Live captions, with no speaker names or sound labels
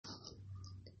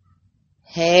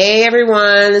Hey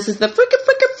everyone, this is the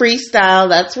freaking freestyle.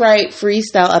 That's right,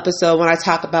 freestyle episode when I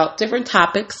talk about different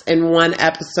topics in one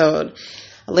episode.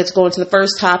 Let's go into the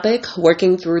first topic,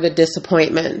 working through the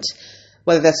disappointment.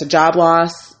 Whether that's a job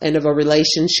loss, end of a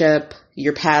relationship,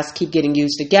 your past keep getting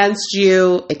used against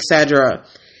you, etc.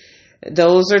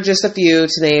 Those are just a few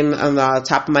to name on the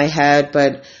top of my head,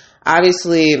 but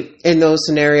obviously in those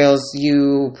scenarios,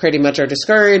 you pretty much are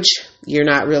discouraged. You're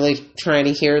not really trying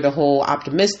to hear the whole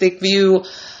optimistic view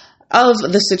of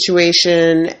the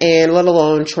situation, and let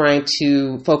alone trying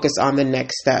to focus on the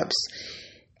next steps.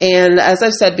 And as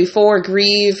I've said before,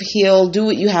 grieve, heal, do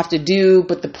what you have to do.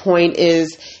 But the point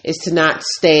is to not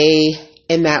stay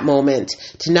in that moment,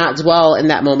 to not dwell in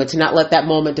that moment, to not let that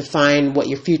moment define what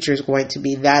your future is going to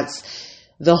be. That's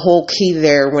the whole key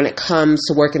there when it comes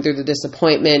to working through the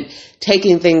disappointment.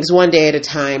 Taking things one day at a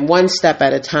time, one step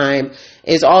at a time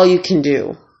is all you can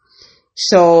do.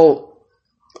 So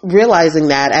realizing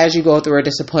that as you go through a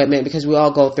disappointment, because we all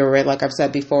go through it, like I've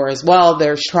said before as well,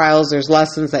 there's trials, there's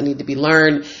lessons that need to be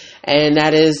learned, and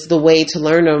that is the way to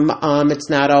learn them.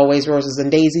 It's not always roses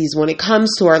and daisies when it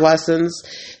comes to our lessons.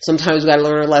 Sometimes we got to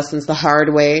learn our lessons the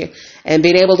hard way, and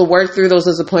being able to work through those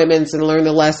disappointments and learn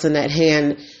the lesson at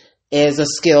hand is a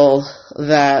skill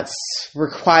that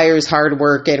requires hard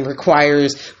work and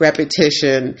requires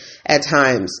repetition at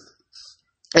times.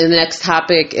 And the next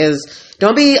topic is,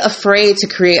 don't be afraid to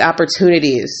create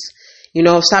opportunities.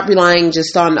 Stop relying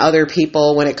just on other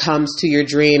people when it comes to your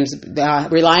dreams,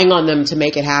 relying on them to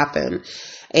make it happen.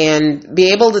 And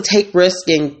be able to take risk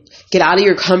and get out of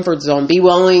your comfort zone. Be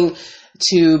willing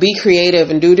to be creative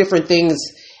and do different things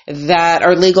that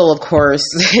are legal, of course,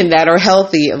 and that are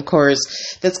healthy, of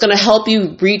course, that's going to help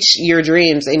you reach your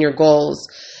dreams and your goals.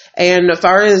 And as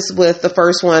far as with the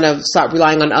first one of stop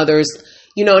relying on others,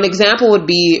 an example would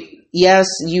be, yes,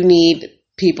 you need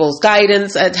people's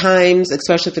guidance at times,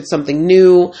 especially if it's something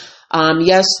new.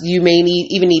 Yes, you may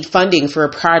even need funding for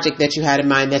a project that you had in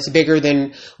mind that's bigger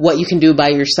than what you can do by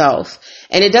yourself.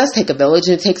 And it does take a village,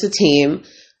 and it takes a team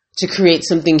to create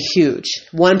something huge.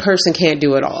 One person can't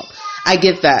do it all. I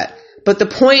get that. But the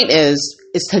point is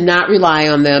to not rely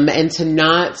on them and to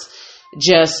not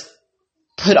just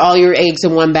put all your eggs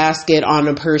in one basket on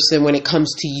a person when it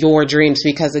comes to your dreams,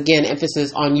 because again,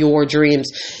 emphasis on your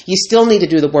dreams. You still need to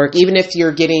do the work. Even if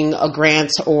you're getting a grant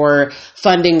or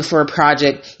funding for a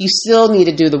project, you still need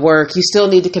to do the work. You still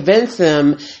need to convince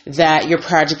them that your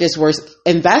project is worth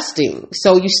investing.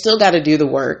 So you still got to do the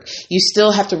work. You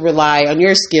still have to rely on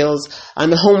your skills, on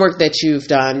the homework that you've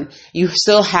done. You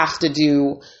still have to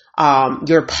do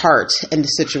your part in the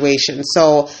situation.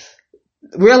 So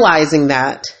realizing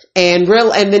that, and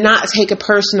then not take it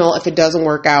personal if it doesn't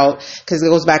work out, because it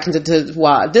goes back into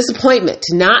disappointment,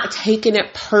 to not taking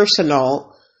it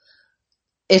personal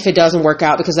if it doesn't work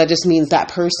out, because that just means that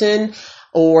person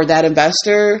or that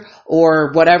investor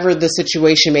or whatever the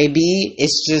situation may be,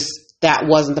 it's just that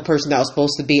wasn't the person that was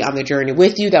supposed to be on the journey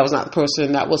with you. That was not the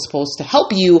person that was supposed to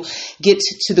help you get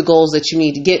to the goals that you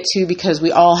need to get to, because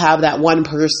we all have that one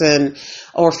person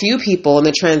or few people in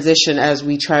the transition as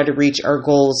we try to reach our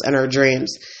goals and our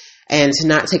dreams. And to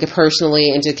not take it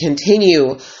personally, and to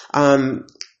continue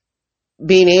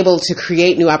being able to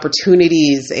create new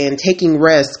opportunities and taking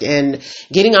risk and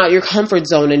getting out your comfort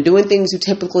zone and doing things you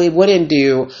typically wouldn't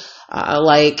do,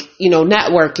 like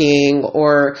networking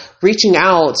or reaching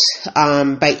out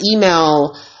by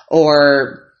email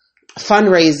or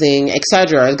fundraising,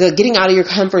 etc. Getting out of your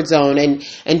comfort zone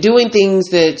and doing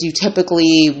things that you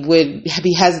typically would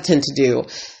be hesitant to do.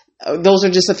 Those are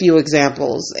just a few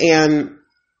examples. And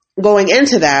going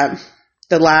into that,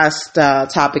 the last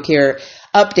topic here,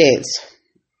 updates.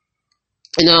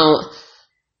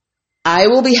 I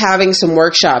will be having some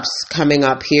workshops coming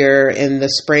up here in the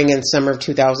spring and summer of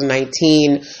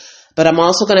 2019, but I'm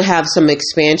also going to have some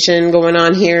expansion going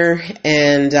on here,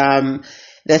 and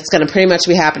that's going to pretty much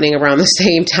be happening around the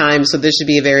same time, so this should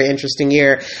be a very interesting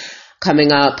year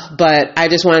coming up. But I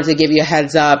just wanted to give you a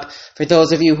heads up for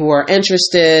those of you who are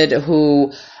interested,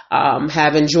 who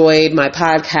have enjoyed my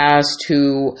podcast,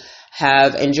 who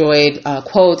have enjoyed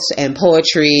quotes and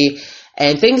poetry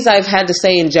and things I've had to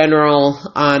say in general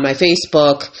on my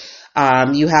Facebook.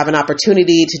 You have an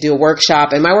opportunity to do a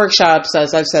workshop. And my workshops,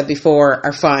 as I've said before,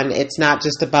 are fun. It's not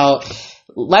just about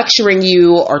lecturing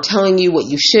you or telling you what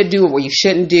you should do or what you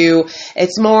shouldn't do.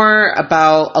 It's more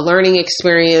about a learning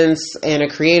experience in a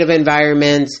creative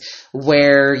environment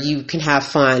where you can have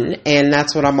fun. And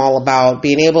that's what I'm all about,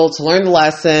 being able to learn the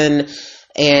lesson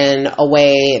in a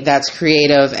way that's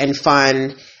creative and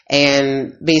fun,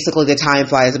 and basically the time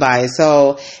flies by.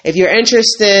 So if you're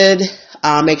interested,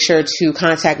 make sure to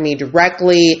contact me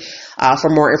directly for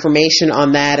more information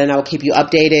on that, and I'll keep you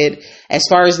updated. As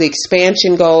far as the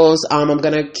expansion goes, I'm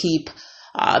going to keep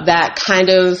that kind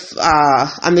of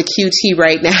on the QT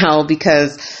right now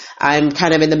because I'm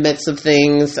kind of in the midst of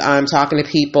things. I'm talking to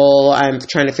people. I'm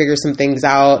trying to figure some things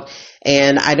out,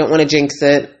 and I don't want to jinx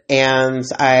it. And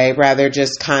I rather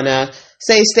just kind of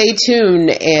say stay tuned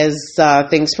as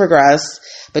things progress.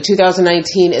 But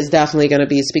 2019 is definitely going to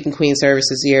be Speaking Queen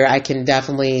Services year. I can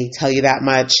definitely tell you that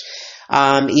much.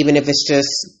 Even if it's just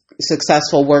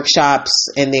successful workshops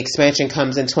and the expansion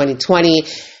comes in 2020,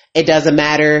 it doesn't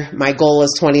matter. My goal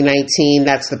is 2019.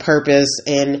 That's the purpose.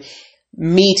 And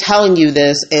me telling you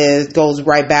this goes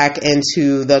right back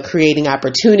into the creating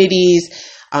opportunities,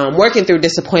 working through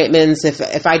disappointments.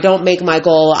 If I don't make my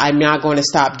goal, I'm not going to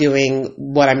stop doing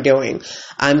what I'm doing.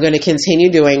 I'm going to continue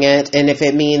doing it. And if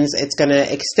it means it's going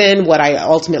to extend what I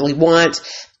ultimately want,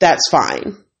 that's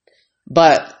fine.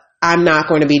 But I'm not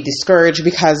going to be discouraged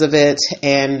because of it.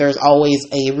 And there's always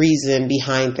a reason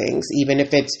behind things. Even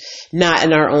if it's not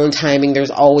in our own timing,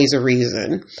 there's always a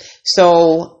reason.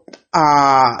 So,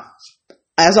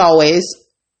 as always,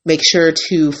 make sure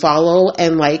to follow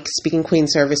and like Speaking Queen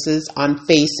Services on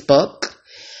Facebook,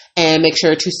 and make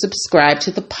sure to subscribe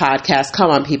to the podcast. Come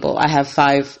on, people. I have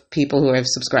 5 people who have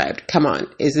subscribed. Come on.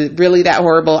 Is it really that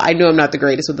horrible? I know I'm not the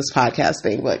greatest with this podcast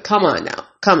thing, but come on now.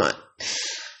 Come on.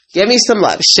 Give me some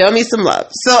love. Show me some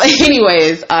love. So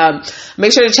anyways,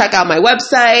 make sure to check out my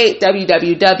website,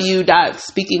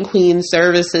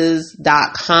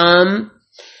 www.speakingqueenservices.com.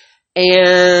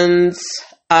 And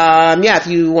if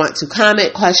you want to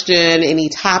comment, question, any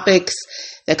topics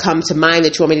that come to mind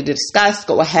that you want me to discuss,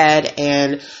 go ahead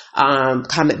and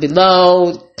comment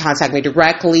below. Contact me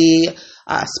directly,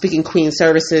 Speaking Queen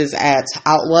Services at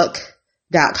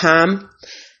outlook.com.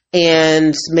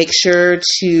 And make sure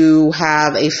to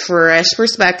have a fresh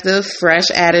perspective, fresh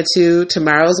attitude.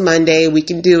 Tomorrow's Monday. We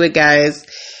can do it, guys.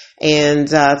 And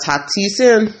talk to you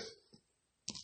soon.